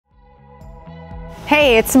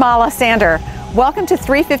Hey, it's mala.sander. Welcome to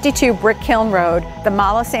 352 Brick Kiln Road, the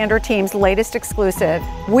mala.sander team's latest exclusive.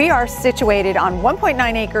 We are situated on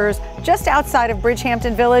 1.9 acres just outside of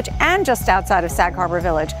Bridgehampton Village and just outside of Sag Harbor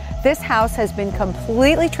Village. This house has been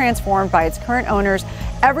completely transformed by its current owners.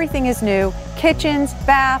 Everything is new, kitchens,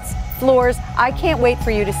 baths, floors. I can't wait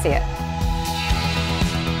for you to see it.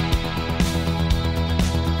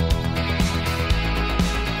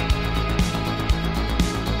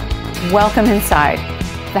 Welcome inside.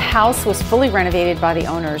 The house was fully renovated by the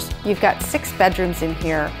owners. You've got 6 bedrooms in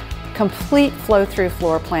here, complete flow-through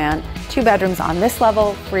floor plan, 2 bedrooms on this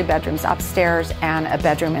level, 3 bedrooms upstairs, and a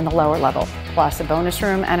bedroom in the lower level, plus a bonus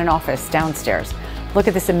room and an office downstairs. Look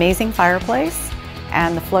at this amazing fireplace,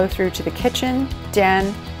 and the flow-through to the kitchen,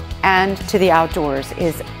 den, and to the outdoors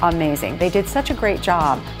is amazing. They did such a great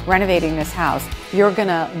job renovating this house. You're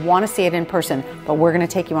gonna wanna see it in person, but we're gonna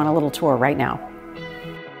take you on a little tour right now.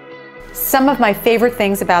 Some of my favorite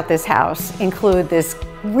things about this house include this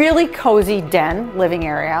really cozy den living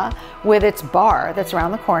area with its bar that's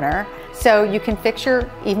around the corner. So you can fix your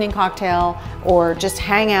evening cocktail or just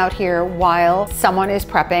hang out here while someone is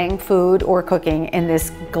prepping food or cooking in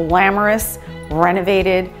this glamorous,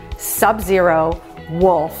 renovated, sub-zero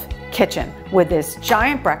Wolf kitchen with this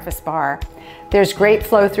giant breakfast bar. There's great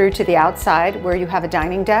flow through to the outside where you have a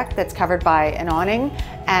dining deck that's covered by an awning,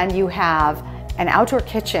 and you have an outdoor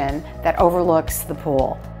kitchen that overlooks the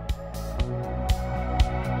pool.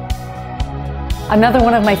 Another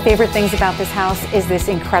one of my favorite things about this house is this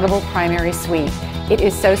incredible primary suite. It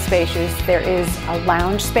is so spacious. There is a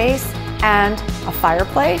lounge space and a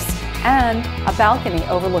fireplace and a balcony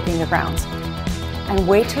overlooking the grounds. And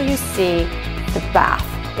wait till you see the bath.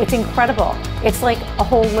 It's incredible. It's like a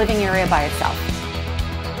whole living area by itself.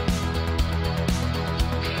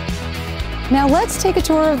 Now let's take a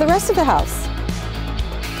tour of the rest of the house.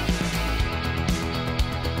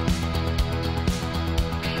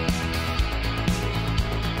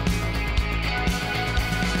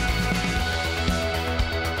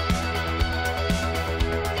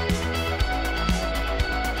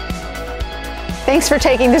 Thanks for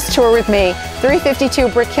taking this tour with me. 352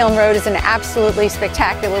 Brick Kiln Road is an absolutely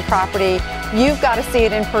spectacular property. You've got to see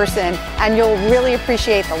it in person, and you'll really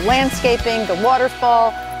appreciate the landscaping, the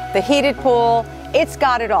waterfall, the heated pool. It's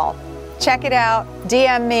got it all. Check it out,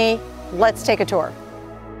 DM me, let's take a tour.